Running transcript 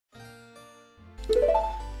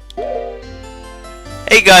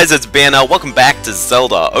Hey guys, it's Banner. Welcome back to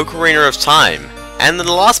Zelda, Ocarina of Time. And in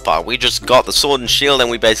the last part, we just got the sword and shield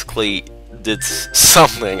and we basically did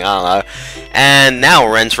something, I don't know. And now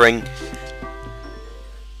we're entering...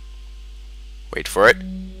 Wait for it.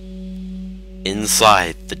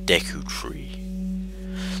 Inside the Deku Tree.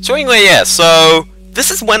 So anyway, yeah, so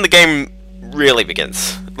this is when the game really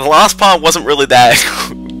begins. The last part wasn't really that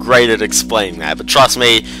great at explaining that, but trust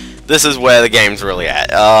me, this is where the game's really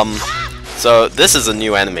at. So this is a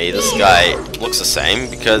new enemy. This guy looks the same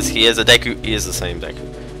because he is a Deku. He is the same Deku.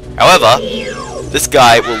 However, this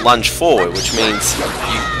guy will lunge forward, which means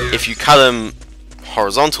if you cut him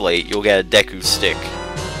horizontally, you'll get a Deku stick.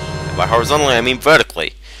 And by horizontally, I mean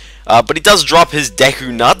vertically. But he does drop his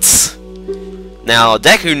Deku nuts. Now,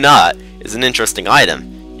 Deku nut is an interesting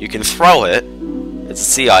item. You can throw it. It's a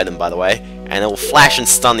C item, by the way. And it will flash and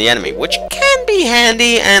stun the enemy, which can be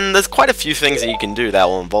handy, and there's quite a few things that you can do that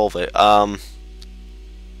will involve it.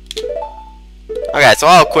 Okay, so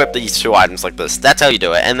I'll equip these two items like this. That's how you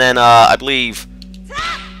do it. And then, I believe...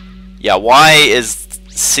 Yeah, Y is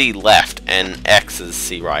C left, and X is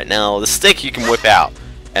C right. Now, the stick you can whip out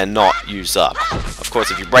and not use up. Of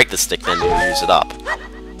course, if you break the stick, then you'll use it up.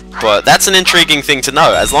 But that's an intriguing thing to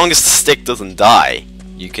know. As long as the stick doesn't die,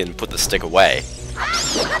 you can put the stick away.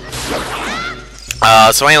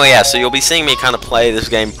 So anyway, yeah, so you'll be seeing me kind of play this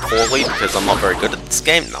game poorly because I'm not very good at this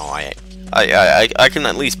game. No, I can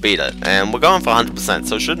at least beat it, and we're going for 100%,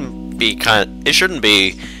 so it shouldn't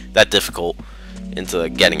be that difficult into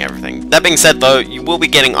getting everything. That being said, though, you will be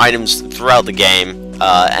getting items throughout the game,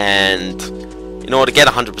 and in order to get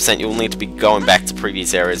 100%, you'll need to be going back to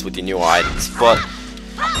previous areas with your new items. But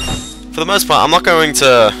for the most part, I'm not going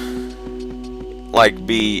to like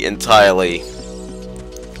be entirely,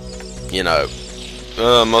 you know,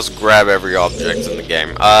 must grab every object in the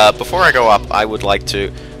game. Before I go up, I would like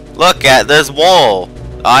to look at this wall.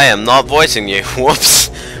 I am not voicing you. Whoops.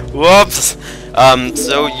 Whoops.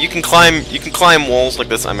 So you can climb walls like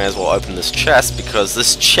this. I may as well open this chest because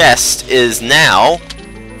this chest is now.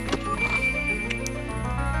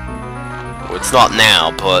 Well, it's not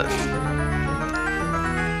now, but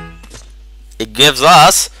it gives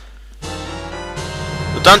us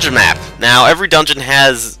the dungeon map. Now, every dungeon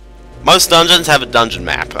has. Most dungeons have a dungeon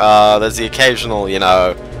map. There's the occasional, you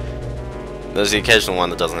know, there's the occasional one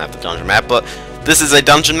that doesn't have the dungeon map, but this is a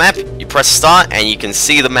dungeon map. You press start and you can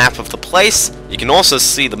see the map of the place. You can also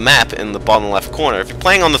see the map in the bottom left corner. If you're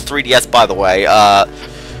playing on the 3DS, by the way, Y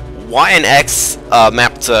and X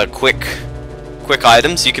map to quick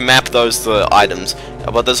items. You can map those to items,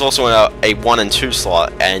 but there's also a 1 and 2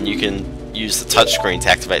 slot, and you can use the touchscreen to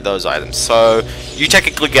activate those items. So you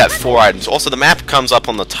technically get 4 items. Also, the map comes up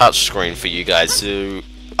on the touchscreen for you guys to...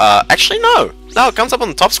 actually, no, it comes up on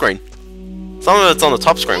the top screen. Some of it's on the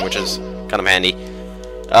top screen, which is kind of handy.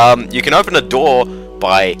 You can open a door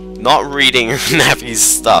by not reading Nappy's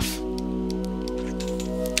stuff.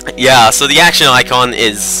 Yeah, so the action icon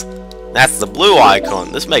is... That's the blue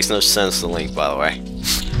icon. This makes no sense to Link, by the way.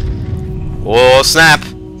 Oh, snap!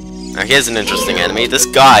 Now here's an interesting enemy. This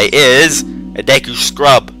guy is a Deku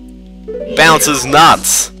Scrub. Bounces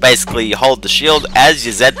nuts. Basically, you hold the shield as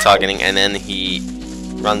you're Z targeting, and then he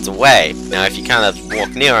runs away. Now, if you kind of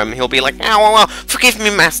walk near him, he'll be like, "Ow, forgive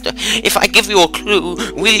me, master. If I give you a clue,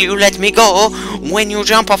 will you let me go? When you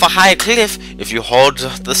jump off a high cliff, if you hold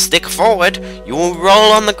the stick forward, you will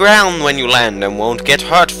roll on the ground when you land and won't get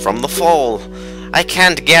hurt from the fall. I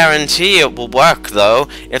can't guarantee it will work, though,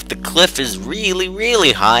 if the cliff is really,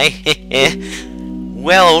 really high.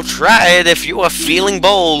 Well, try it if you are feeling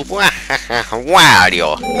bold. Wow.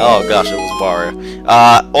 Oh gosh, it was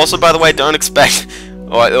Wario. Also, by the way, don't expect,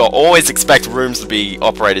 or always expect rooms to be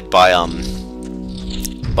operated by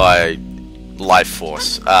life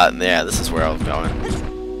force. Yeah, this is where I was going.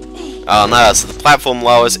 Oh no, so the platform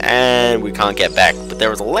lowers and we can't get back, but there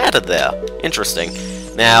was a ladder there. Interesting.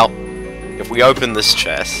 Now, if we open this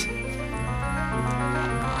chest,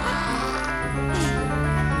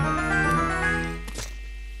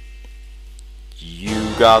 you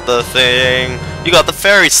got the thing. You got the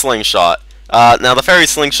fairy slingshot. Now the fairy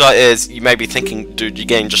slingshot is, you may be thinking, dude, you're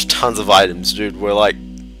getting just tons of items, dude. We're like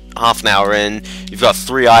half an hour in. You've got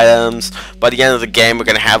 3 items. By the end of the game, we're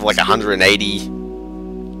gonna have like 180.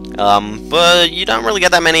 But you don't really get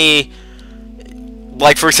that many.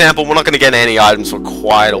 Like, for example, we're not gonna get any items for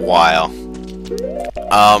quite a while.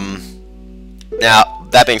 Now,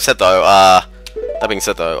 that being said though,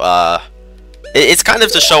 it's kind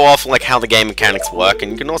of to show off like how the game mechanics work,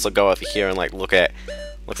 and you can also go over here and like look at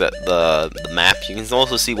the map. You can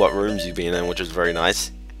also see what rooms you've been in, which is very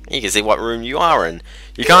nice. You can see what room you are in.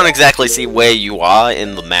 You can't exactly see where you are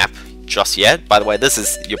in the map just yet. By the way, this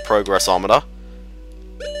is your progressometer.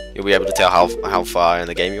 You'll be able to tell how far in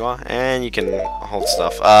the game you are, and you can hold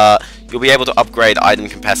stuff. You'll be able to upgrade item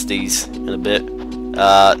capacities in a bit.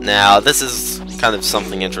 Now, this is kind of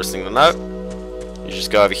something interesting to note. You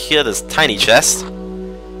just go over here, there's a tiny chest,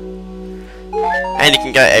 and you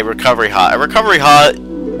can get a recovery heart. A recovery heart,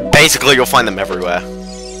 basically you'll find them everywhere.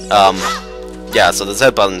 Yeah, so the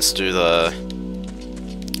Z buttons do the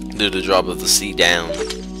job of the C down.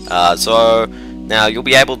 So now you'll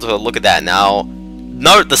be able to look at that. Now,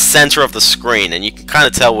 note the center of the screen, and you can kind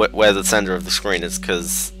of tell where the center of the screen is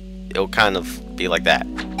because it'll kind of be like that.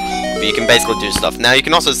 But you can basically do stuff. Now you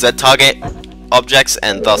can also Z target objects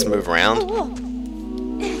and thus move around.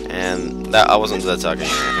 And that I wasn't Z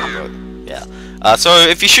targeting anything, but yeah. So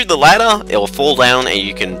if you shoot the ladder, it will fall down and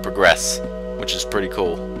you can progress, which is pretty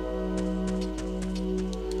cool.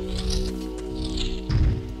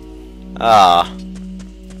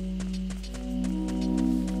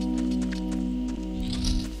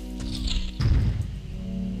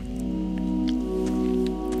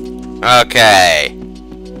 Okay.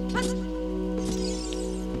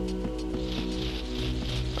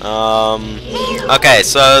 Okay,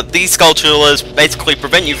 so these sculptures basically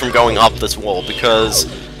prevent you from going up this wall because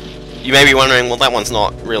you may be wondering, well, that one's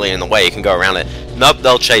not really in the way, you can go around it. Nope,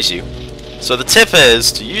 they'll chase you. So the tip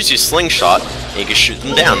is to use your slingshot and you can shoot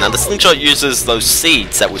them down. Now the slingshot uses those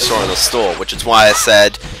seeds that we saw in the store, which is why I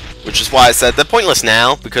said they're pointless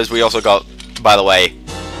now, because we also got, by the way,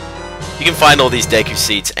 you can find all these Deku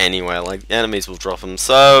seeds anywhere, like enemies will drop them,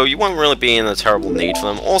 so you won't really be in a terrible need for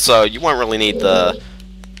them. Also, you won't really need the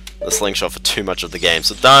slingshot for too much of the game,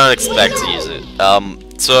 so don't expect to use it.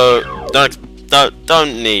 So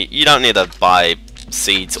you don't need to buy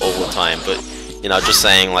seeds all the time, but you know, just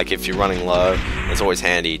saying, like if you're running low, it's always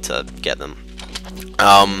handy to get them.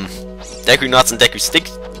 Deku nuts and Deku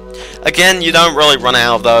sticks. Again, you don't really run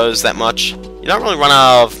out of those that much. You don't really run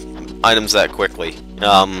out of items that quickly.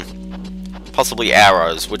 Possibly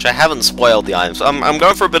arrows, which I haven't spoiled the items. I'm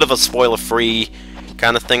going for a bit of a spoiler-free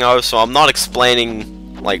kind of thing, so I'm not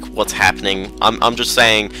explaining like what's happening. I'm just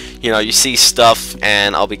saying, you know, you see stuff,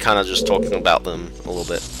 and I'll be kind of just talking about them a little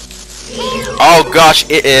bit. Oh gosh,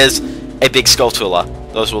 it is a big Skulltula.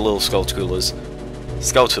 Those were little Skulltulas.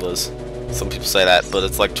 Skulltulas. Some people say that, but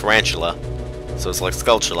it's like tarantula, so it's like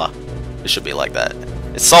Skulltula. It should be like that.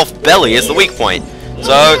 Its soft belly is the weak point.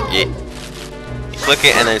 So you click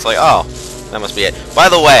it, and then it's like, oh, that must be it. By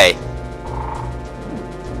the way,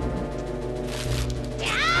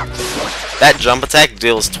 that jump attack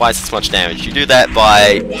deals twice as much damage. You do that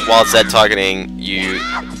by, while Z targeting, you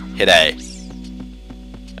hit A.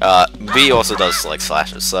 B also does like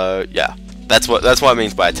slashes, so yeah, that's what it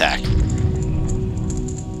means by attack.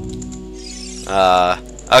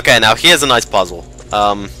 Okay, now here's a nice puzzle.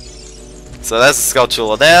 So there's a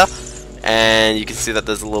Skulltula there, and you can see that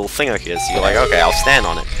there's a little thing over here. So you're like, okay, I'll stand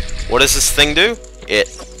on it. What does this thing do? It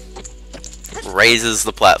raises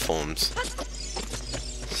the platforms.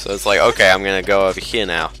 So it's like, okay, I'm gonna go over here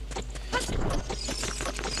now.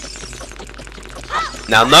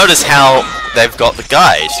 Now notice how they've got the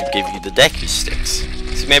guys who give you the Deku sticks.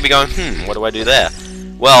 So you may be going, what do I do there?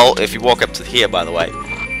 Well, if you walk up to here, by the way.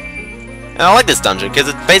 And I like this dungeon because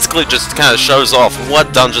it basically just kind of shows off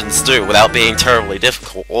what dungeons do without being terribly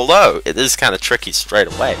difficult, although it is kind of tricky straight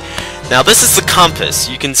away. Now this is the compass.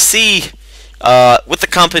 You can see, with the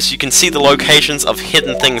compass you can see the locations of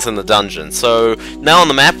hidden things in the dungeon. So now on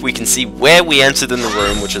the map we can see where we entered in the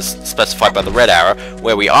room, which is specified by the red arrow,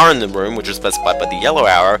 where we are in the room, which is specified by the yellow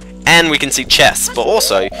arrow, and we can see chests. But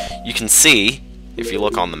also, you can see, if you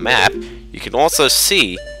look on the map, you can also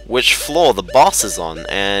see which floor the boss is on,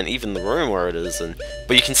 and even the room where it is,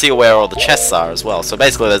 but you can see where all the chests are as well. So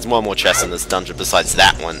basically there's one more chest in this dungeon besides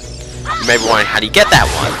that one. You may be wondering, how do you get that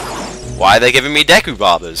one? Why are they giving me Deku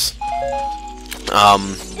Barbers?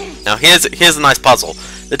 Now here's a nice puzzle.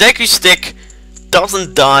 The Deku stick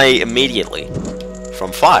doesn't die immediately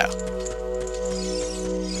from fire.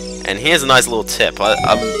 And here's a nice little tip.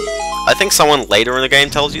 I think someone later in the game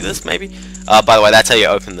tells you this, maybe? By the way, that's how you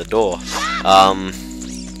open the door.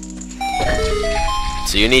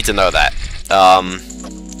 So you need to know that.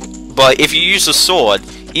 But if you use a sword,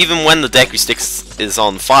 even when the Deku stick is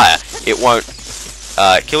on fire, it won't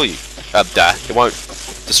kill you. It won't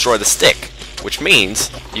destroy the stick. Which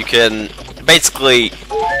means you can basically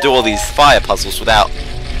do all these fire puzzles without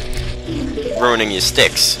ruining your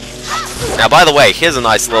sticks. Now, by the way, here's a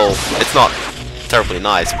nice little... It's not terribly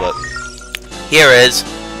nice, but... Here is...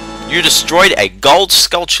 You destroyed a gold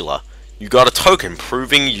Skulltula. You got a token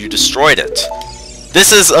proving you destroyed it.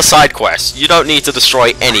 This is a side quest. You don't need to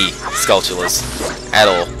destroy any Skulltulas at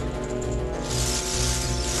all.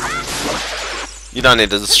 you don't need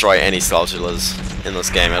to destroy any Skulltulas in this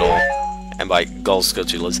game at all. And by gold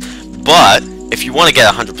Skulltulas. But, if you want to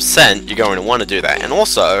get 100%, you're going to want to do that. And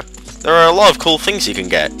also, there are a lot of cool things you can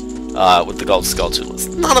get with the gold Skulltulas.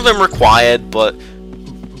 None of them required, but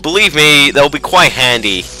believe me, they'll be quite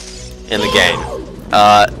handy in the game.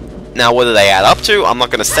 Now, what do they add up to? I'm not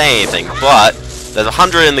going to say anything, but there's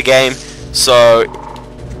 100 in the game, so...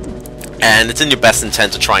 And it's in your best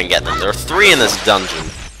intent to try and get them. There are 3 in this dungeon,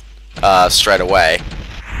 straight away.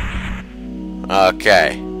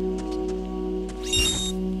 Okay.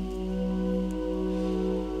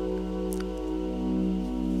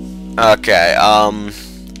 Okay,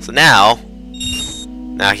 so now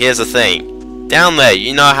here's the thing. Down there,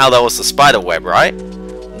 you know how there was the spider web, right?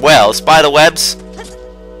 Well, spider webs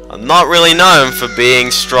are not really known for being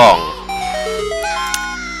strong.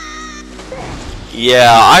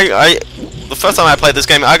 Yeah, the first time I played this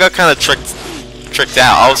game, I got kind of tricked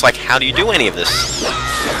out. I was like, how do you do any of this?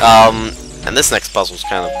 And this next puzzle's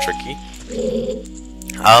kind of tricky.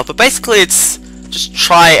 But basically it's just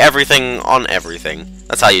try everything on everything.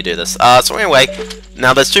 That's how you do this. So anyway,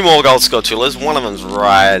 now there's 2 more gold Skulltulas. One of them's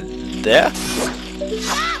right there.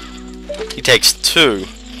 He takes 2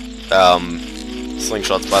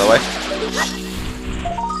 slingshots, by the way.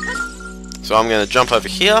 So I'm gonna jump over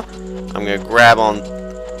here. I'm gonna grab on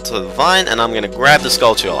to the vine, and I'm gonna grab the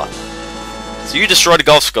Skulltula. So you destroyed a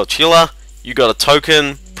gold Skulltula. You got a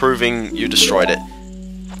token proving you destroyed it.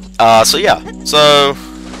 So yeah. So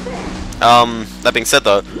that being said,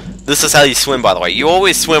 though, this is how you swim, by the way. You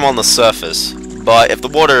always swim on the surface, but if the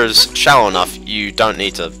water is shallow enough, you don't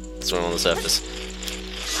need to swim on the surface.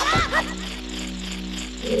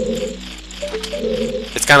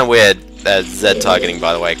 It's kind of weird Z targeting,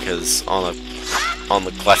 by the way, because on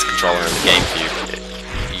the classic controller in the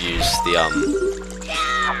GameCube, you use the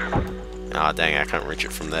ah, dang, I can't reach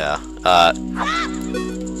it from there.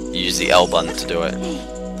 You use the L button to do it.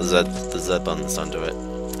 The Z buttons don't do it.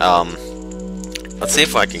 Let's see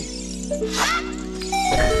if I can...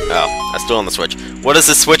 Oh, I still on the switch. What does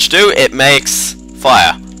this switch do? It makes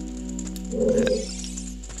fire.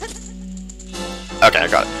 Okay, I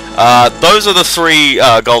got it. Those are the 3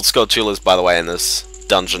 gold Skulltulas, by the way, in this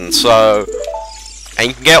dungeon. So, and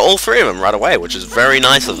you can get all 3 of them right away, which is very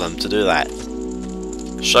nice of them to do that.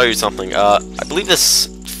 Show you something. I believe this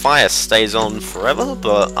fire stays on forever,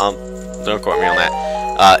 but don't quote me on that.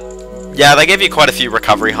 Yeah, they give you quite a few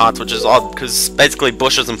recovery hearts, which is odd, because basically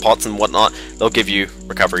bushes and pots and whatnot, they'll give you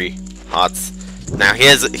recovery hearts. Now,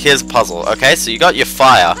 here's a puzzle. Okay, so you got your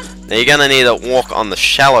fire. Now, you're going to need to walk on the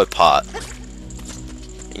shallow part.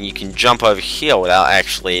 And you can jump over here without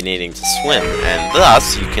actually needing to swim. And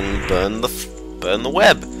thus, you can burn the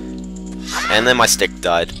web. And then my stick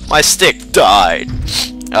died. My stick died!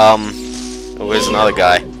 Oh, here's another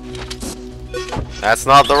guy. That's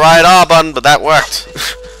not the right R button, but that worked.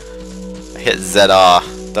 Hit ZR.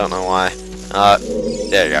 Don't know why.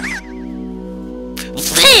 There you go.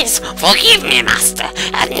 Please, forgive me, Master.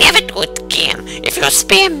 I'll never do it again. If you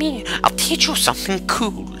spare me, I'll teach you something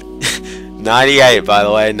cool. 98, by the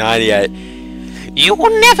way, 98. You will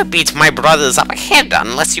never beat my brothers up ahead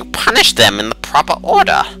unless you punish them in the proper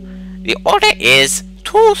order. The order is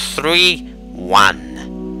 2, 3,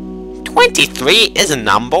 1. 23 is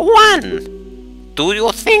number 1. Do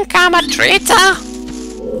you think I'm a traitor?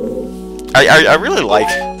 I really like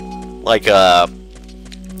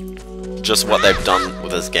just what they've done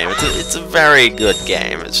with this game. It's a very good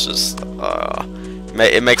game. It's just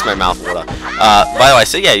it makes my mouth water. By the way,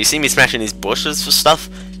 so yeah, you see me smashing these bushes for stuff.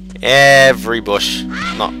 Every bush,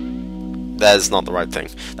 that is not the right thing.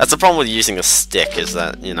 That's the problem with using a stick, is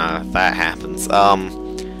that, you know, that happens.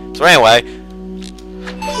 So anyway,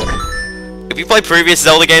 if you play previous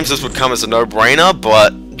Zelda games, this would come as a no-brainer,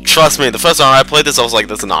 but trust me, the first time I played this, I was like,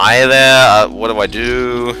 there's an eye there, what do I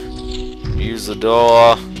do? Use the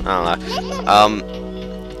door, I don't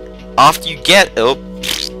know. After you get, don't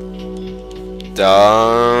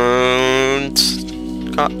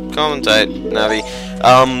commentate, Navi.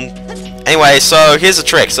 Anyway, so here's the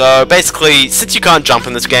trick. So basically, since you can't jump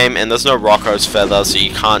in this game, and there's no Rocco's feather, so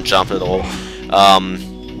you can't jump at all.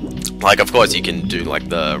 Like, of course, you can do like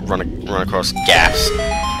the run across gaps.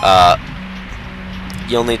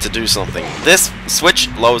 You'll need to do something. This switch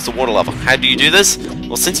lowers the water level. How do you do this?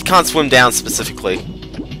 Well, since you can't swim down specifically,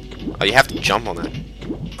 oh, you have to jump on it.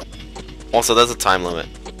 Also, there's a time limit.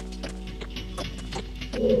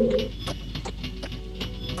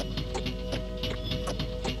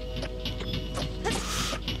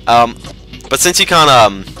 But since you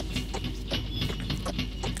can't,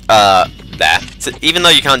 so even though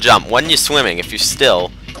you can't jump, when you're swimming, if you're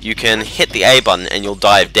still, you can hit the A button and you'll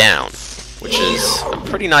dive down. which is a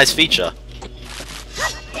pretty nice feature.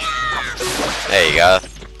 There you go.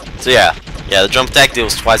 So yeah, the jump attack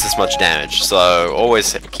deals twice as much damage, so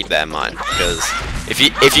always keep that in mind, because if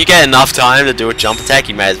you get enough time to do a jump attack,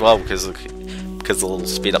 you may as well, because it'll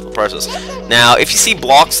speed up the process. Now, if you see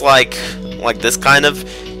blocks like this kind of,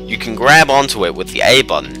 you can grab onto it with the A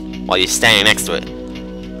button while you're standing next to it.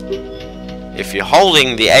 If you're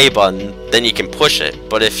holding the A button, then you can push it,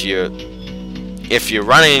 but if you're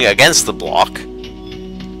running against the block,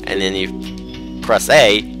 and then you press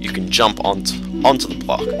A, you can jump onto the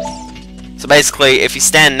block. So basically, if you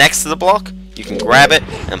stand next to the block, you can grab it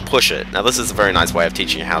and push it. Now this is a very nice way of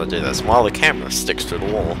teaching you how to do this, while the camera sticks to the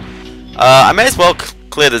wall. I may as well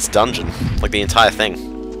clear this dungeon, like the entire thing.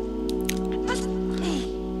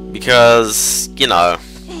 Because, you know,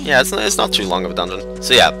 yeah, it's not too long of a dungeon.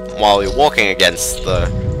 So yeah, while you're walking against the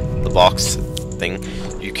box thing,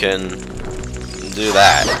 you can do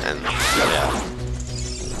that, and yeah.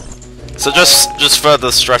 So just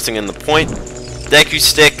further stressing in the point, Deku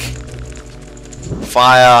Stick,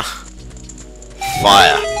 fire,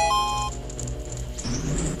 fire.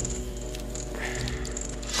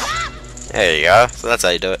 There you go, so that's how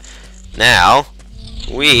you do it. Now,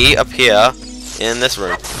 we appear in this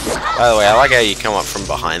room. By the way, I like how you come up from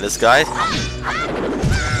behind this guy.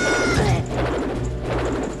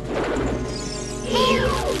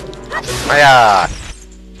 Hiya!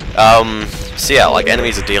 So yeah, like,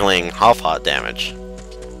 enemies are dealing half-heart damage.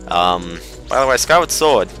 By the way, Skyward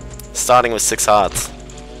Sword, starting with 6 hearts.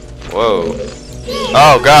 Whoa.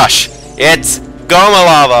 Oh gosh! It's Goma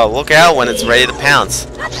Lava! Look out when it's ready to pounce.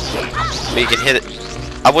 But you can hit it.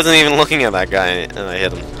 I wasn't even looking at that guy, and I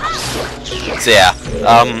hit him. So yeah,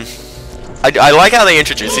 I like how they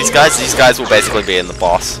introduce these guys. These guys will basically be in the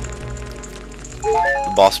boss.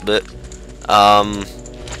 The boss bit. I'll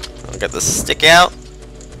get the stick out.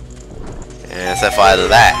 And set fire to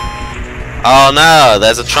that. Oh no,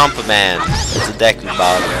 there's a Trumper Man. There's a Deku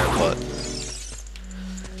bar there,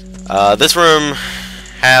 but... this room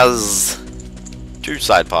has 2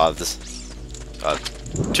 side paths.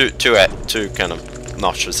 Two kind of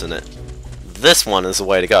notches in it. This one is the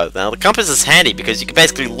way to go. Now the compass is handy because you can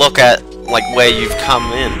basically look at like where you've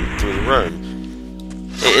come in through the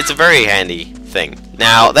room. It's a very handy thing.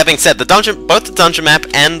 Now that being said, both the dungeon map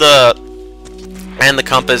and the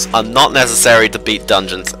compass are not necessary to beat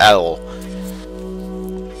dungeons at all.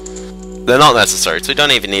 They're not necessary, so you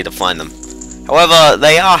don't even need to find them. However,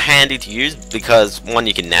 they are handy to use because, one,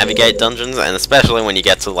 you can navigate dungeons, and especially when you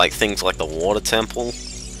get to like things like the water temple.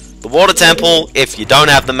 The water temple, if you don't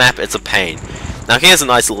have the map, it's a pain. Now here's a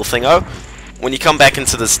nice little thing, though. When you come back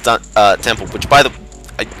into this temple, which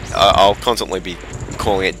I'll constantly be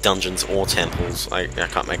calling it dungeons or temples. I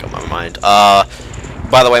can't make up my mind.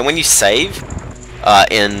 By the way, when you save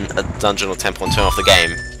in a dungeon or temple and turn off the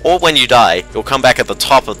game, or when you die, you'll come back at the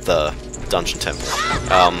top of the dungeon temple.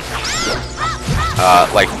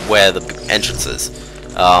 Like where the entrance is.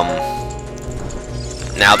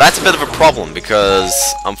 Now that's a bit of a problem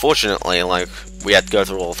because, unfortunately, like we had to go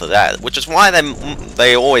through all of that, which is why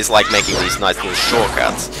they always like making these nice little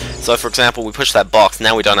shortcuts. So, for example, we push that box.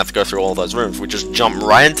 Now we don't have to go through all those rooms. We just jump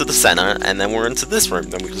right into the center, and then we're into this room.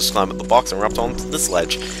 Then we just climb up the box and we're up onto this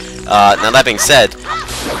ledge. Now that being said, did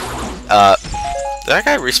that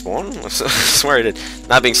guy respawn? I swear he did.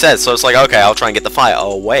 That being said, so it's like, okay, I'll try and get the fire.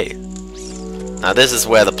 Oh wait. Now this is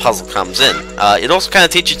where the puzzle comes in. It also kind of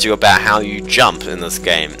teaches you about how you jump in this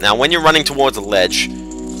game. Now when you're running towards a ledge,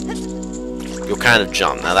 you'll kind of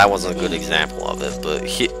jump. Now that wasn't a good example of it, but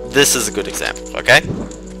this is a good example, okay?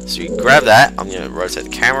 So you grab that, I'm going to rotate the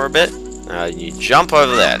camera a bit, you jump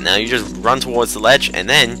over there. Now you just run towards the ledge, and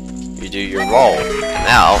then you do your roll. And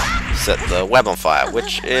now, set the web on fire,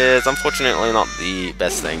 which is unfortunately not the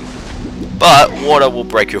best thing. But water will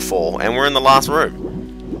break your fall, and we're in the last room.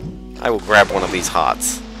 I will grab one of these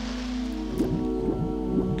hearts.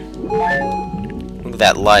 Look at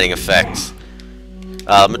that lighting effect.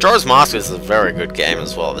 Majora's Mask is a very good game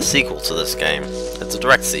as well. The sequel to this game. It's a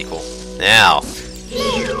direct sequel. Now.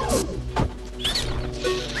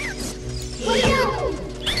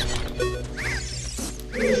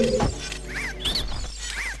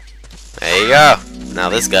 There you go. Now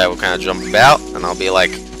this guy will kind of jump about, and I'll be like...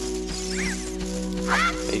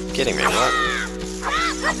 Are you kidding me? What?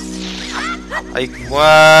 Like,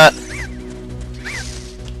 what?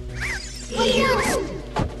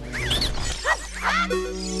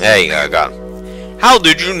 There you go, got him. How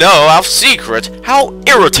did you know our secret? How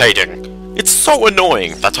irritating! It's so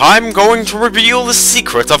annoying that I'm going to reveal the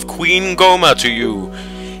secret of Queen Goma to you.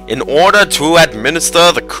 In order to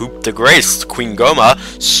administer the coup de grace to Queen Goma,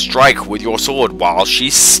 strike with your sword while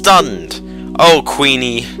she's stunned. Oh,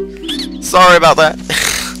 Queenie. Sorry about that.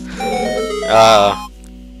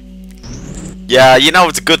 Yeah, you know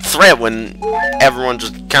it's a good threat when everyone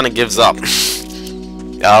just kind of gives up.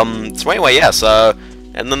 So anyway, yeah, so...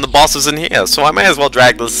 And then the boss is in here, so I may as well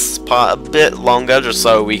drag this part a bit longer just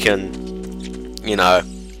so we can, you know...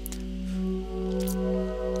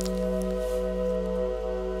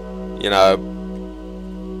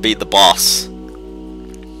 beat the boss.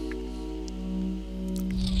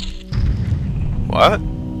 What?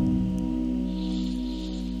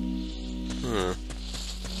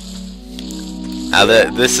 Now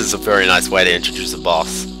this is a very nice way to introduce a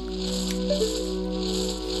boss.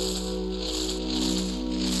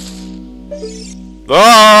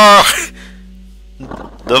 Oh!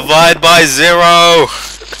 Divide by 0!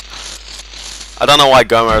 I don't know why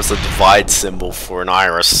Gomer has a divide symbol for an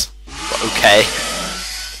iris, but okay.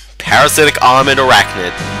 Parasitic Armored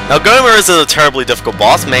Arachnid. Now Gomer isn't a terribly difficult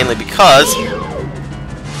boss, mainly because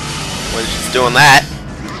when she's doing that,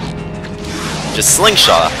 just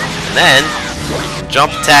slingshot her, and then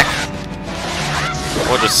jump attack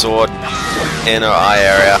or just sword in her eye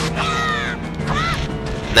area.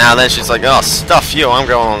 Now then she's like, oh stuff you, I'm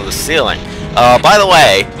going on the ceiling. By the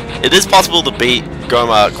way, it is possible to beat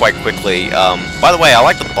Gomer quite quickly. By the way, I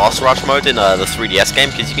like the boss rush mode in the 3DS game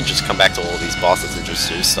because you can just come back to all these bosses and just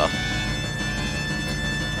do stuff.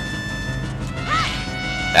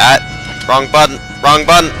 Wrong button, wrong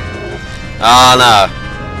button. Oh no.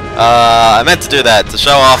 I meant to do that to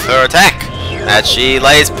show off her attack. That she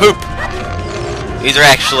lays poop. These are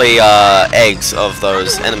actually eggs of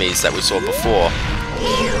those enemies that we saw before.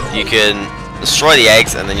 You can destroy the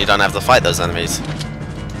eggs and then you don't have to fight those enemies.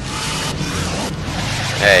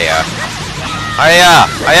 There you go. Hiya!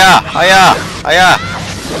 Hiya! Hiya! Hiya!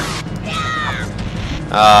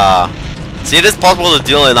 See, it is possible to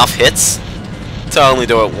deal enough hits to only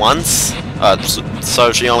do it once.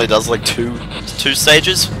 So she only does like two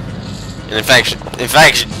stages. And in fact,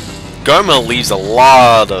 Gomer leaves a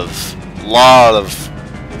lot of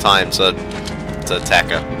time to attack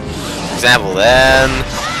her. For example, then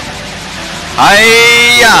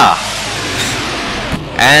hiya!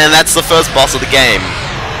 And that's the first boss of the game.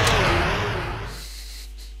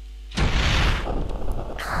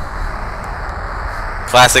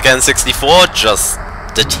 Classic N64, just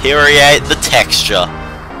deteriorate the texture.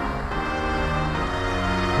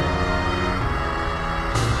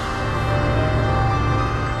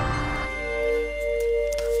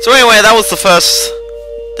 So anyway, that was the first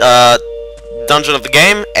dungeon of the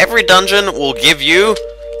game. Every dungeon will give you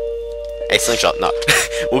a slingshot. No,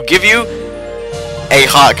 will give you a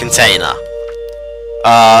heart container.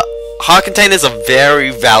 Heart containers are very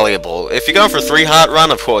valuable. If you're going for a 3-heart run,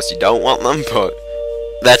 of course you don't want them, but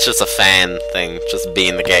that's just a fan thing, just be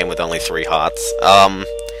in the game with only 3 hearts.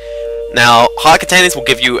 Now, heart containers will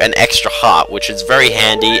give you an extra heart, which is very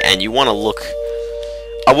handy, and you want to look...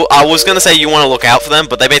 I was going to say you want to look out for them,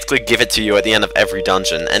 but they basically give it to you at the end of every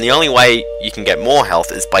dungeon, and the only way you can get more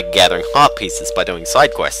health is by gathering heart pieces by doing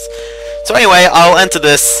side quests. So anyway, I'll enter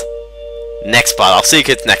this next part. I'll see you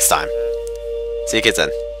kids next time. See you kids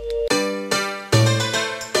then.